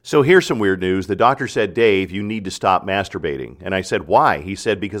So here's some weird news. The doctor said, Dave, you need to stop masturbating. And I said, why? He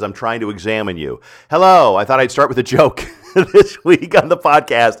said, because I'm trying to examine you. Hello, I thought I'd start with a joke this week on the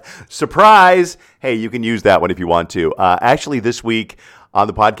podcast. Surprise! Hey, you can use that one if you want to. Actually, this week on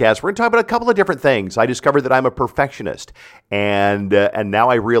the podcast, we're going to talk about a couple of different things. I discovered that I'm a perfectionist, and now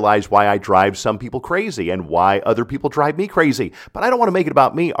I realize why I drive some people crazy and why other people drive me crazy. But I don't want to make it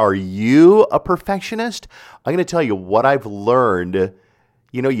about me. Are you a perfectionist? I'm going to tell you what I've learned.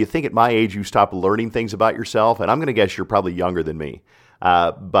 You know, you think at my age you stop learning things about yourself, and I'm going to guess you're probably younger than me.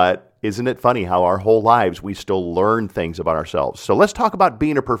 But isn't it funny how our whole lives we still learn things about ourselves? So let's talk about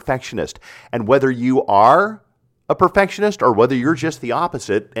being a perfectionist and whether you are a perfectionist or whether you're just the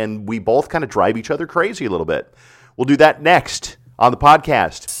opposite, and we both kind of drive each other crazy a little bit. We'll do that next on the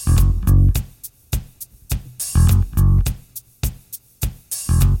podcast.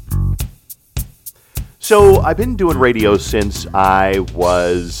 So I've been doing radio since I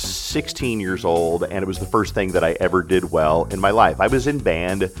was 16 years old, and it was the first thing that I ever did well in my life. I was in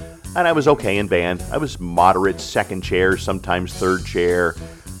band, and I was okay in band. I was moderate second chair, sometimes third chair,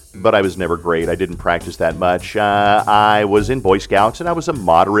 but I was never great. I didn't practice that much. I was in Boy Scouts, and I was a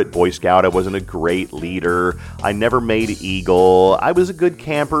moderate Boy Scout. I wasn't a great leader. I never made Eagle. I was a good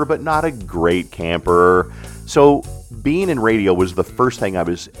camper, but not a great camper. So being in radio was the first thing I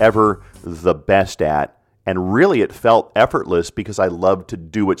was ever the best at. And really, it felt effortless because I loved to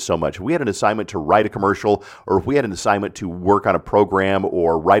do it so much. If we had an assignment to write a commercial, or if we had an assignment to work on a program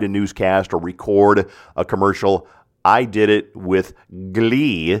or write a newscast or record a commercial, I did it with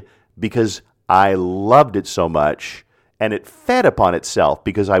glee because I loved it so much. And it fed upon itself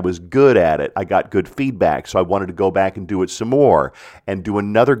because I was good at it. I got good feedback, so I wanted to go back and do it some more and do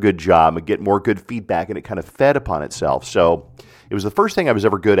another good job and get more good feedback, and it kind of fed upon itself. So it was the first thing I was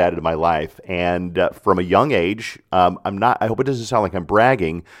ever good at in my life, and from a young age, I hope it doesn't sound like I'm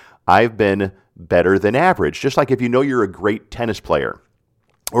bragging, I've been better than average. Just like if you know you're a great tennis player,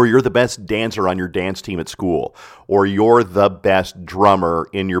 or you're the best dancer on your dance team at school, or you're the best drummer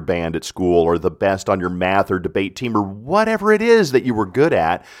in your band at school, or the best on your math or debate team, or whatever it is that you were good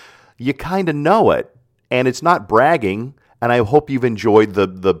at, you kind of know it. And it's not bragging, and I hope you've enjoyed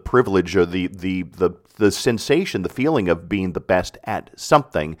the privilege or the sensation, the feeling of being the best at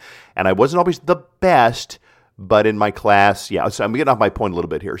something. And I wasn't always the best, but in my class, so I'm getting off my point a little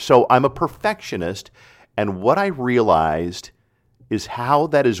bit here. So I'm a perfectionist, and what I realized is how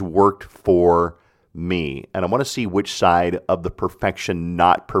that has worked for me. And I want to see which side of the perfection,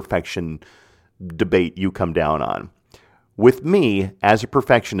 not perfection debate you come down on. With me, as a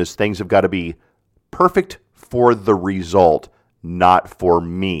perfectionist, things have got to be perfect for the result, not for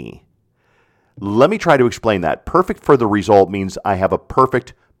me. Let me try to explain that. Perfect for the result means I have a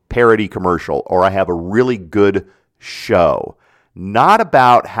perfect parody commercial, or I have a really good show. Not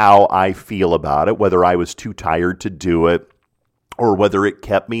about how I feel about it, whether I was too tired to do it, or whether it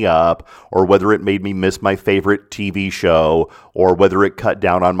kept me up, or whether it made me miss my favorite TV show, or whether it cut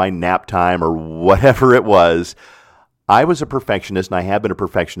down on my nap time, or whatever it was. I was a perfectionist, and I have been a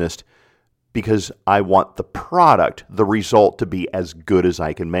perfectionist because I want the product, the result, to be as good as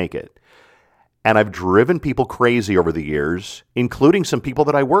I can make it. And I've driven people crazy over the years, including some people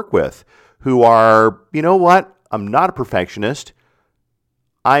that I work with who are, you know what? I'm not a perfectionist.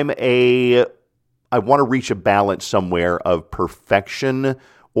 I want to reach a balance somewhere of perfection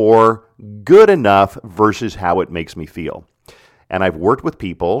or good enough versus how it makes me feel. And I've worked with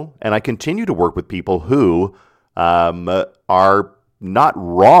people, and I continue to work with people who are not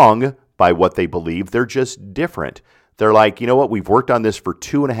wrong by what they believe. They're just different. They're like, you know what? We've worked on this for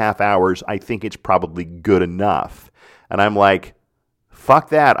 2.5 hours. I think it's probably good enough. And I'm like, fuck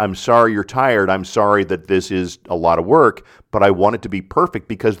that. I'm sorry you're tired. I'm sorry that this is a lot of work, but I want it to be perfect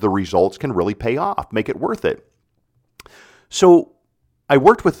because the results can really pay off, make it worth it. So I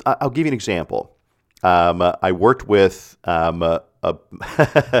worked with, I'll give you an example. I worked with, one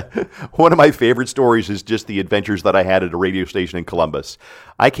of my favorite stories is just the adventures that I had at a radio station in Columbus.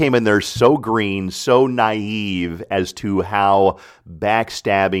 I came in there so green, so naive as to how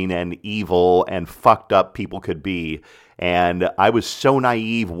backstabbing and evil and fucked up people could be. And I was so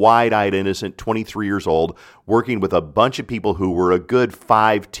naive, wide-eyed, innocent, 23 years old, working with a bunch of people who were a good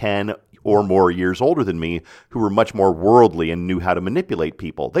 5, 10 or more years older than me, who were much more worldly and knew how to manipulate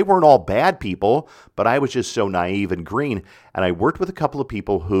people. They weren't all bad people, but I was just so naive and green. And I worked with a couple of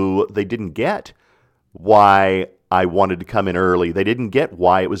people who they didn't get why I wanted to come in early. They didn't get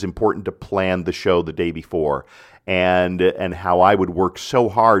why it was important to plan the show the day before, and how I would work so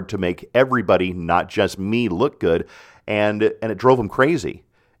hard to make everybody, not just me, look good. And it drove them crazy.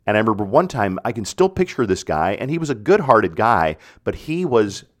 And I remember one time, I can still picture this guy, and he was a good-hearted guy, but he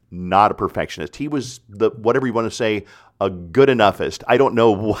was not a perfectionist. He was whatever you want to say, a good enoughist. I don't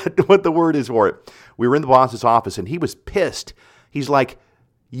know what the word is for it. We were in the boss's office and he was pissed. He's like,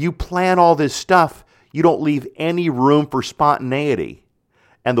 you plan all this stuff. You don't leave any room for spontaneity.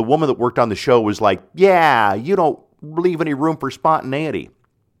 And the woman that worked on the show was like, yeah, you don't leave any room for spontaneity.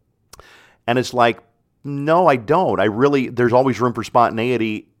 And it's like, no, I don't. There's always room for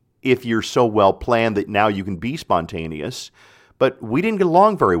spontaneity if you're so well planned that now you can be spontaneous. But we didn't get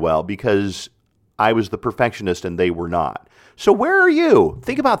along very well because I was the perfectionist and they were not. So where are you?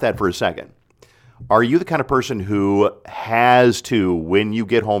 Think about that for a second. Are you the kind of person who has to, when you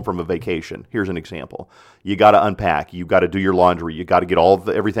get home from a vacation, here's an example, you got to unpack, you got to do your laundry, you got to get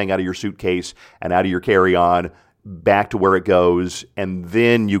everything out of your suitcase and out of your carry-on, back to where it goes, and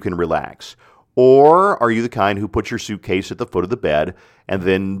then you can relax? Or are you the kind who puts your suitcase at the foot of the bed and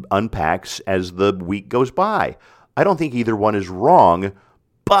then unpacks as the week goes by? I don't think either one is wrong,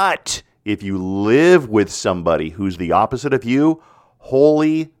 but if you live with somebody who's the opposite of you,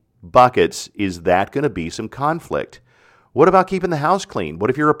 holy buckets, is that going to be some conflict? What about keeping the house clean? What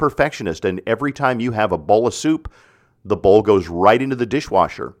if you're a perfectionist and every time you have a bowl of soup, the bowl goes right into the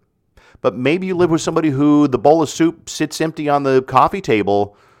dishwasher? But maybe you live with somebody who the bowl of soup sits empty on the coffee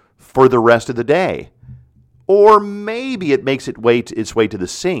table for the rest of the day. Or maybe it makes its way to the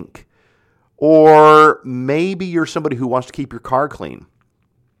sink. Or maybe you're somebody who wants to keep your car clean.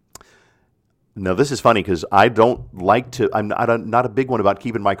 Now, this is funny because I don't like to, I'm not a big one about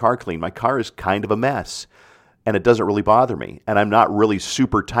keeping my car clean. My car is kind of a mess, and it doesn't really bother me. And I'm not really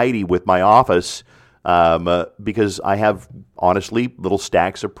super tidy with my office because I have, honestly, little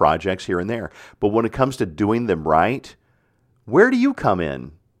stacks of projects here and there. But when it comes to doing them right, where do you come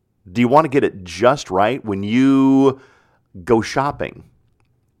in? Do you want to get it just right when you go shopping?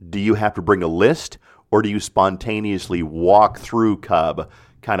 Do you have to bring a list, or do you spontaneously walk through Cub,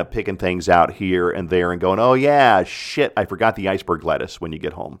 kind of picking things out here and there and going, oh yeah, shit, I forgot the iceberg lettuce when you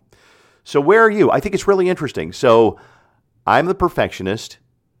get home? So where are you? I think it's really interesting. So I'm the perfectionist,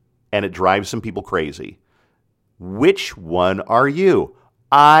 and it drives some people crazy. Which one are you?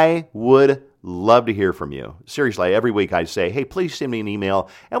 I would love to hear from you. Seriously, every week I say, hey, please send me an email.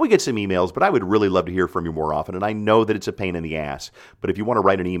 And we get some emails, but I would really love to hear from you more often. And I know that it's a pain in the ass. But if you want to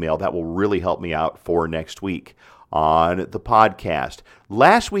write an email, that will really help me out for next week on the podcast.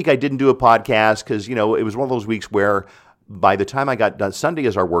 Last week I didn't do a podcast because, it was one of those weeks where by the time I got done, Sunday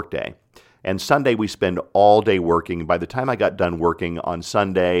is our work day. And Sunday we spend all day working. By the time I got done working on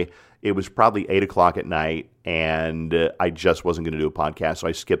Sunday, it was probably 8 o'clock at night, and I just wasn't going to do a podcast, so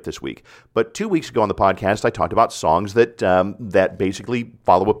I skipped this week. But 2 weeks ago on the podcast, I talked about songs that basically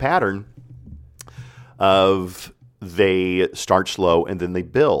follow a pattern of they start slow and then they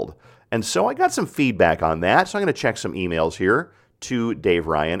build. And so I got some feedback on that, so I'm going to check some emails here to Dave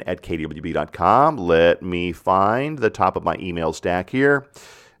Ryan at KDWB.com. Let me find the top of my email stack here.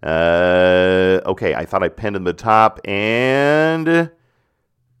 Okay, I thought I pinned in the top, and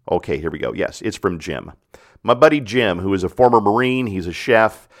okay, here we go. Yes, it's from Jim. My buddy Jim, who is a former Marine, he's a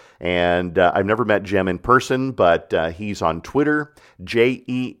chef, and I've never met Jim in person, but he's on Twitter,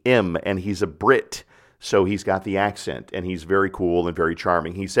 JEM, and he's a Brit, so he's got the accent, and he's very cool and very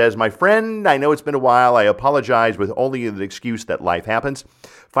charming. He says, my friend, I know it's been a while. I apologize with only the excuse that life happens.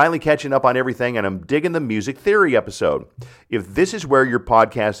 Finally catching up on everything, and I'm digging the music theory episode. If this is where your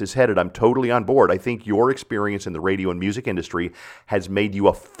podcast is headed, I'm totally on board. I think your experience in the radio and music industry has made you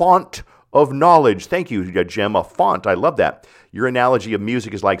a font of knowledge. Thank you, Jim, a font. I love that. Your analogy of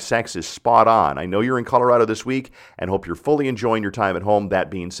music is like sex is spot on. I know you're in Colorado this week and hope you're fully enjoying your time at home. That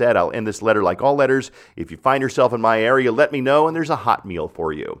being said, I'll end this letter like all letters. If you find yourself in my area, let me know, and there's a hot meal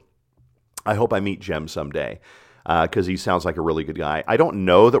for you. I hope I meet Jim someday, because he sounds like a really good guy. I don't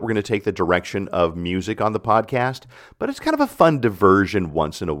know that we're going to take the direction of music on the podcast, but it's kind of a fun diversion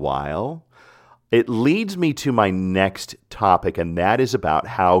once in a while. It leads me to my next topic, and that is about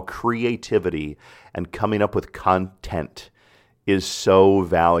how creativity and coming up with content is so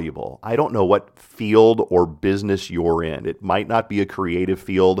valuable. I don't know what field or business you're in. It might not be a creative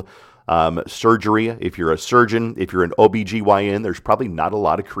field. Surgery, if you're a surgeon, if you're an OBGYN, there's probably not a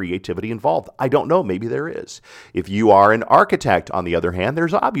lot of creativity involved. I don't know, maybe there is. If you are an architect, on the other hand,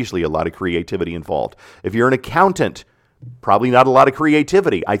 there's obviously a lot of creativity involved. If you're an accountant, probably not a lot of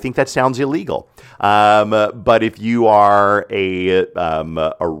creativity. I think that sounds illegal. But if you are a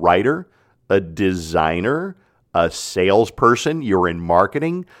writer, a designer, a salesperson, you're in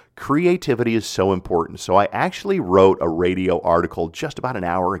marketing, creativity is so important. So I actually wrote a radio article just about an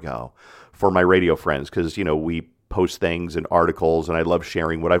hour ago for my radio friends because, we post things and articles, and I love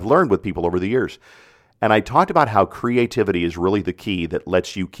sharing what I've learned with people over the years. And I talked about how creativity is really the key that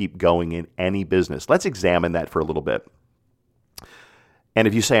lets you keep going in any business. Let's examine that for a little bit. And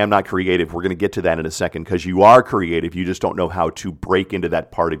if you say I'm not creative, we're going to get to that in a second, because you are creative. You just don't know how to break into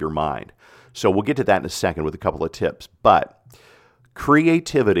that part of your mind. So we'll get to that in a second with a couple of tips. But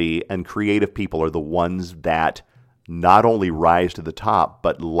creativity and creative people are the ones that not only rise to the top,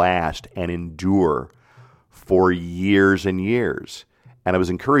 but last and endure for years and years. And I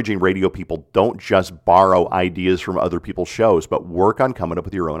was encouraging radio people, don't just borrow ideas from other people's shows, but work on coming up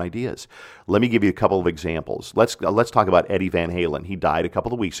with your own ideas. Let me give you a couple of examples. Let's talk about Eddie Van Halen. He died a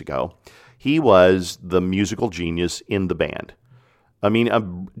couple of weeks ago. He was the musical genius in the band. I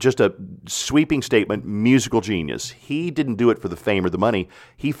mean, just a sweeping statement, musical genius. He didn't do it for the fame or the money.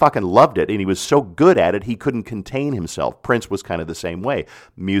 He fucking loved it, and he was so good at it, he couldn't contain himself. Prince was kind of the same way,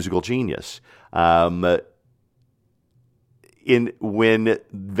 musical genius. When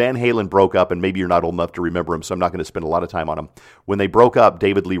Van Halen broke up, and maybe you're not old enough to remember him, so I'm not going to spend a lot of time on him. When they broke up,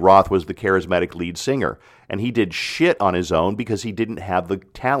 David Lee Roth was the charismatic lead singer, and he did shit on his own because he didn't have the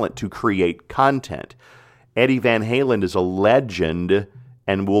talent to create content. Eddie Van Halen is a legend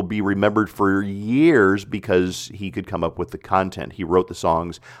and will be remembered for years because he could come up with the content. He wrote the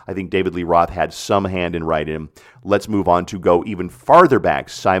songs. I think David Lee Roth had some hand in writing them. Let's move on to go even farther back.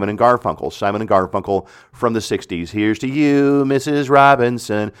 Simon and Garfunkel. Simon and Garfunkel from the 60s. Here's to you, Mrs.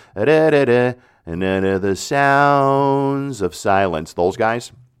 Robinson. Da-da-da-da. And then the sounds of silence. Those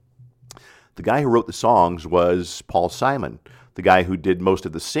guys. The guy who wrote the songs was Paul Simon. The guy who did most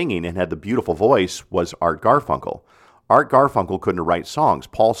of the singing and had the beautiful voice was Art Garfunkel. Art Garfunkel couldn't write songs.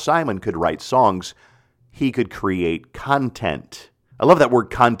 Paul Simon could write songs. He could create content. I love that word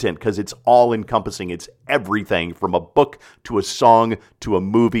content because it's all-encompassing. It's everything from a book to a song to a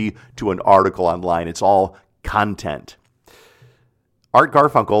movie to an article online. It's all content. Art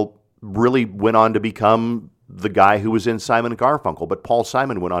Garfunkel really went on to become the guy who was in Simon & Garfunkel, but Paul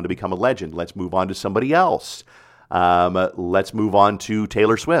Simon went on to become a legend. Let's move on to somebody else. Let's move on to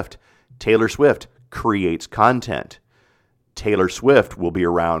Taylor Swift. Taylor Swift creates content. Taylor Swift will be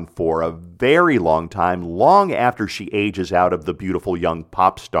around for a very long time, long after she ages out of the beautiful young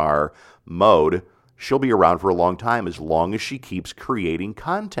pop star mode. She'll be around for a long time as long as she keeps creating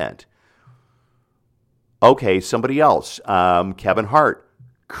content. Okay, somebody else. Kevin Hart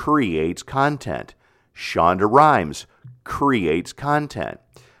creates content. Shonda Rhimes creates content.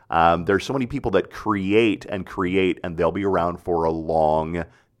 There's so many people that create, and they'll be around for a long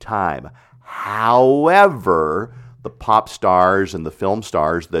time. However, the pop stars and the film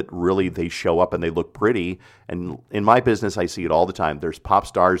stars that really, they show up and they look pretty. And in my business, I see it all the time. There's pop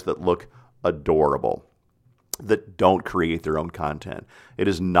stars that look adorable, that don't create their own content. It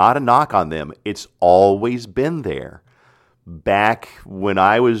is not a knock on them. It's always been there. Back when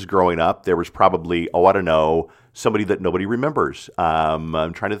I was growing up, there was probably, somebody that nobody remembers.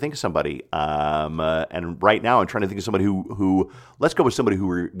 I'm trying to think of somebody. And right now I'm trying to think of somebody who let's go with somebody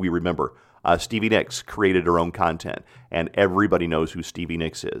who we remember. Stevie Nicks created her own content, and everybody knows who Stevie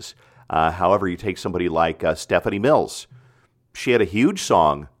Nicks is. However, you take somebody like Stephanie Mills. She had a huge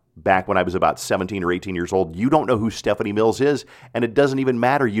song back when I was about 17 or 18 years old. You don't know who Stephanie Mills is, and it doesn't even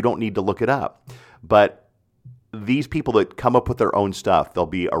matter. You don't need to look it up. But these people that come up with their own stuff, they'll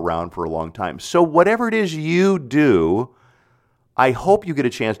be around for a long time. So whatever it is you do, I hope you get a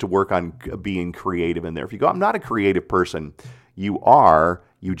chance to work on being creative in there. If you go, I'm not a creative person, you are.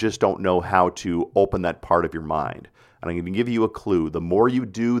 You just don't know how to open that part of your mind. And I'm going to give you a clue. The more you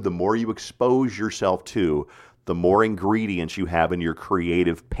do, the more you expose yourself to, the more ingredients you have in your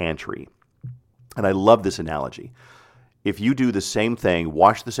creative pantry. And I love this analogy. If you do the same thing,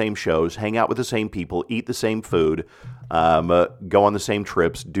 watch the same shows, hang out with the same people, eat the same food, go on the same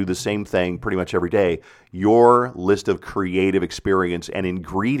trips, do the same thing pretty much every day, your list of creative experience and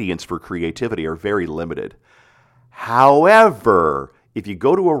ingredients for creativity are very limited. However, if you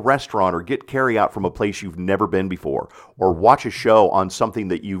go to a restaurant or get carry-out from a place you've never been before, or watch a show on something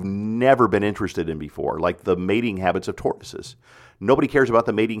that you've never been interested in before, like the mating habits of tortoises. Nobody cares about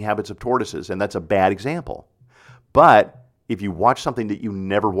the mating habits of tortoises, and that's a bad example. But if you watch something that you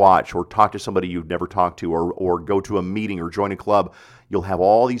never watch, or talk to somebody you've never talked to, or go to a meeting or join a club, you'll have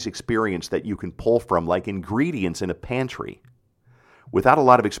all these experiences that you can pull from, like ingredients in a pantry. Without a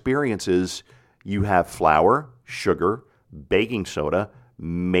lot of experiences, you have flour, sugar, baking soda,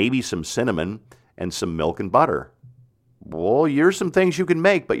 maybe some cinnamon, and some milk and butter. Well, here's some things you can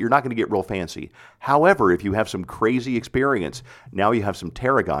make, but you're not going to get real fancy. However, if you have some crazy experience, now you have some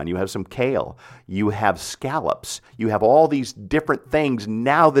tarragon, you have some kale, you have scallops, you have all these different things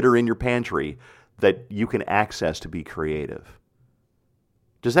now that are in your pantry that you can access to be creative.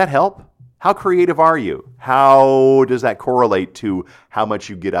 Does that help? How creative are you? How does that correlate to how much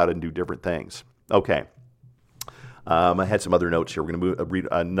you get out and do different things? Okay. I had some other notes here. We're going to read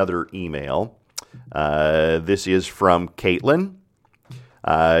another email. This is from Caitlin.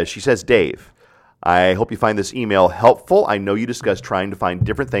 She says, Dave, I hope you find this email helpful. I know you discussed trying to find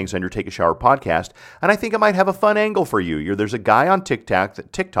different things on your Take a Shower podcast, and I think I might have a fun angle for you. There's a guy on TikTok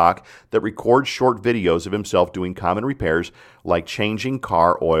that records short videos of himself doing common repairs like changing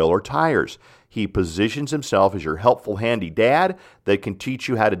car oil or tires. He positions himself as your helpful, handy dad that can teach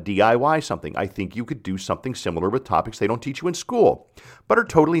you how to DIY something. I think you could do something similar with topics they don't teach you in school, but are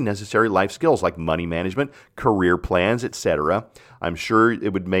totally necessary life skills like money management, career plans, etc. I'm sure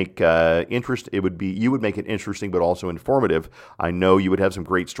it would make you would make it interesting, but also informative. I know you would have some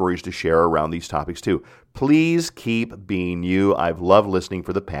great stories to share around these topics too. Please keep being you. I've loved listening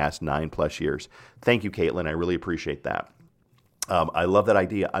for the past 9+ years. Thank you, Caitlin. I really appreciate that. I love that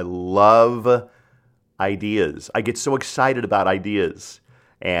idea. I love ideas. I get so excited about ideas,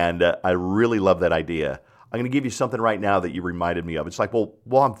 and I really love that idea. I'm going to give you something right now that you reminded me of. It's like, well,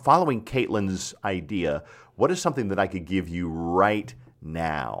 I'm following Caitlin's idea. What is something that I could give you right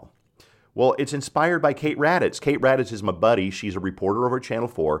now? Well, it's inspired by Kate Raditz. Kate Raditz is my buddy. She's a reporter over at Channel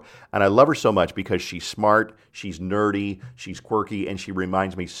 4, and I love her so much because she's smart, she's nerdy, she's quirky, and she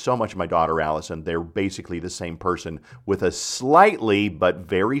reminds me so much of my daughter Allison. They're basically the same person with a slightly but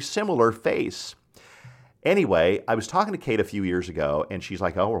very similar face. Anyway, I was talking to Kate a few years ago, and she's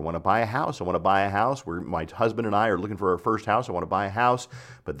like, oh, I want to buy a house. I want to buy a house. My husband and I are looking for our first house. I want to buy a house,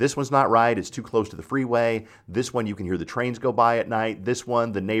 but this one's not right. It's too close to the freeway. This one, you can hear the trains go by at night. This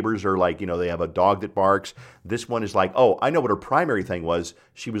one, the neighbors are like, they have a dog that barks. This one is like, oh, I know what her primary thing was.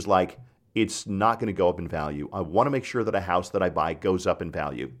 She was like, it's not going to go up in value. I want to make sure that a house that I buy goes up in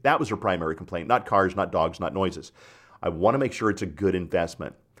value. That was her primary complaint. Not cars, not dogs, not noises. I want to make sure it's a good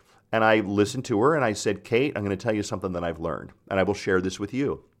investment. And I listened to her and I said, Kate, I'm going to tell you something that I've learned, and I will share this with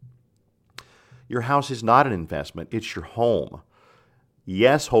you. Your house is not an investment. It's your home.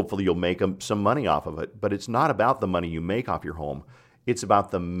 Yes, hopefully you'll make some money off of it, but it's not about the money you make off your home. It's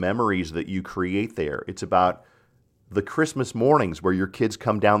about the memories that you create there. It's about the Christmas mornings where your kids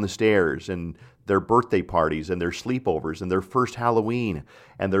come down the stairs and their birthday parties and their sleepovers and their first Halloween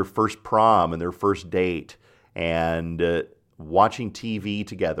and their first prom and their first date and watching TV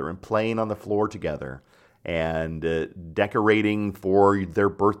together and playing on the floor together and decorating for their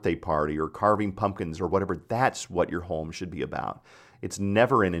birthday party or carving pumpkins or whatever. That's what your home should be about. It's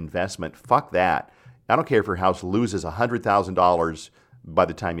never an investment. Fuck that. I don't care if your house loses $100,000 by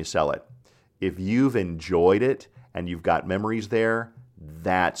the time you sell it. If you've enjoyed it and you've got memories there,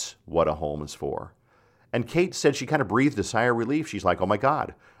 that's what a home is for. And Kate said she kind of breathed a sigh of relief. She's like, oh my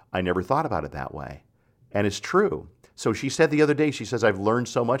God, I never thought about it that way. And it's true. So she said the other day, she says, I've learned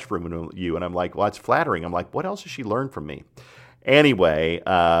so much from you. And I'm like, well, that's flattering. I'm like, what else has she learned from me? Anyway,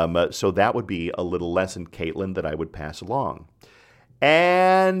 so that would be a little lesson, Caitlin, that I would pass along.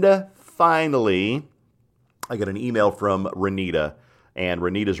 And finally, I got an email from Renita. And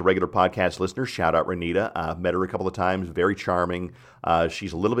Renita's a regular podcast listener. Shout out, Renita. I've met her a couple of times. Very charming.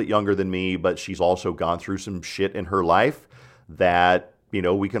 She's a little bit younger than me, but she's also gone through some shit in her life that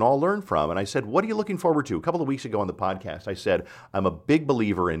we can all learn from. And I said, what are you looking forward to? A couple of weeks ago on the podcast, I said, I'm a big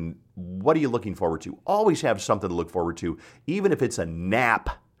believer in what are you looking forward to? Always have something to look forward to, even if it's a nap.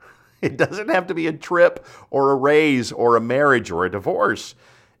 It doesn't have to be a trip or a raise or a marriage or a divorce.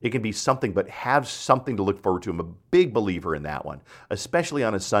 It can be something, but have something to look forward to. I'm a big believer in that one, especially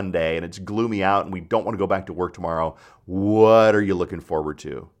on a Sunday and it's gloomy out and we don't want to go back to work tomorrow. What are you looking forward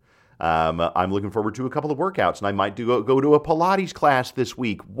to? I'm looking forward to a couple of workouts, and I might go to a Pilates class this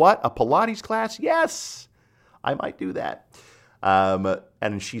week. What? A Pilates class? Yes, I might do that.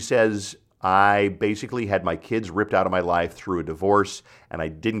 And she says, I basically had my kids ripped out of my life through a divorce, and I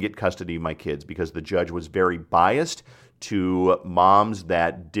didn't get custody of my kids because the judge was very biased to moms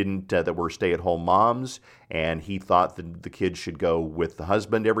that were stay-at-home moms, and he thought that the kids should go with the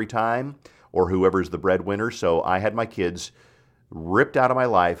husband every time or whoever's the breadwinner. So I had my kids ripped out of my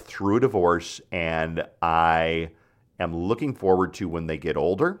life through a divorce, and I am looking forward to when they get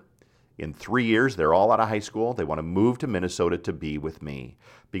older. In 3 years, they're all out of high school. They want to move to Minnesota to be with me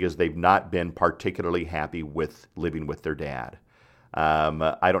because they've not been particularly happy with living with their dad.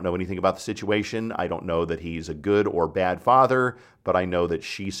 I don't know anything about the situation. I don't know that he's a good or bad father, but I know that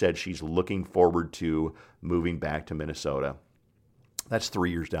she said she's looking forward to moving back to Minnesota. That's 3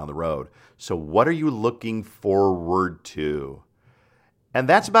 years down the road. So what are you looking forward to? And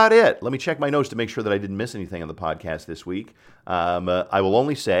that's about it. Let me check my notes to make sure that I didn't miss anything on the podcast this week. I will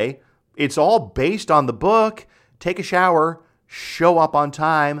only say it's all based on the book. Take a shower, show up on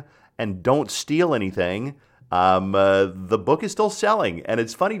time, and Don't Steal Anything, the book is still selling. And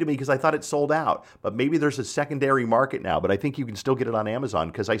it's funny to me because I thought it sold out, but maybe there's a secondary market now. But I think you can still get it on Amazon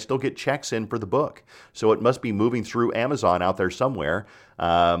because I still get checks in for the book. So it must be moving through Amazon out there somewhere.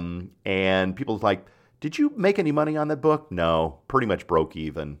 And people are like, did you make any money on that book? No, pretty much broke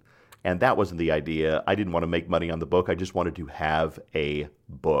even. And that wasn't the idea. I didn't want to make money on the book. I just wanted to have a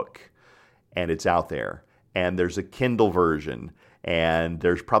book. And it's out there. And there's a Kindle version. And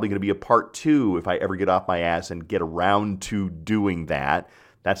there's probably going to be a part 2 if I ever get off my ass and get around to doing that.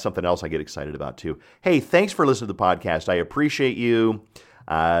 That's something else I get excited about too. Hey, thanks for listening to the podcast. I appreciate you.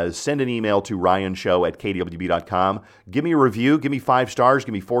 Send an email to ryanshow@kwb.com. Give me a review. Give me 5 stars.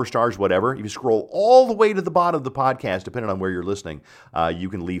 Give me 4 stars, whatever. If you scroll all the way to the bottom of the podcast, depending on where you're listening, you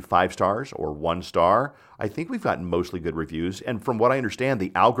can leave 5 stars or 1 star. I think we've gotten mostly good reviews. And from what I understand,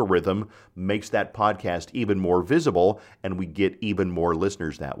 the algorithm makes that podcast even more visible, and we get even more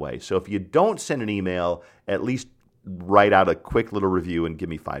listeners that way. So if you don't send an email, at least write out a quick little review and give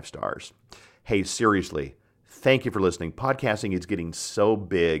me 5 stars. Hey, seriously. Thank you for listening. Podcasting is getting so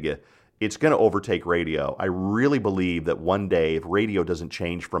big, it's going to overtake radio. I really believe that one day, if radio doesn't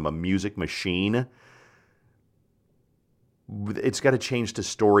change from a music machine, it's got to change to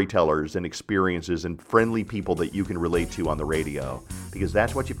storytellers and experiences and friendly people that you can relate to on the radio, because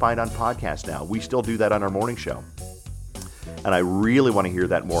that's what you find on podcasts now. We still do that on our morning show. And I really want to hear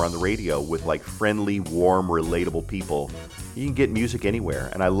that more on the radio with like friendly, warm, relatable people. You can get music anywhere,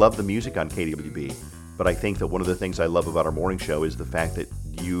 and I love the music on KWB. But I think that one of the things I love about our morning show is the fact that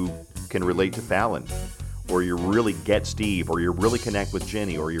you can relate to Fallon, or you really get Steve, or you really connect with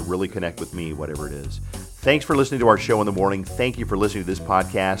Jenny, or you really connect with me, whatever it is. Thanks for listening to our show in the morning. Thank you for listening to this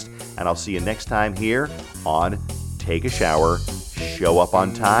podcast, and I'll see you next time here on Take a Shower, Show Up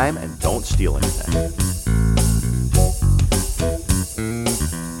on Time, and Don't Steal Anything.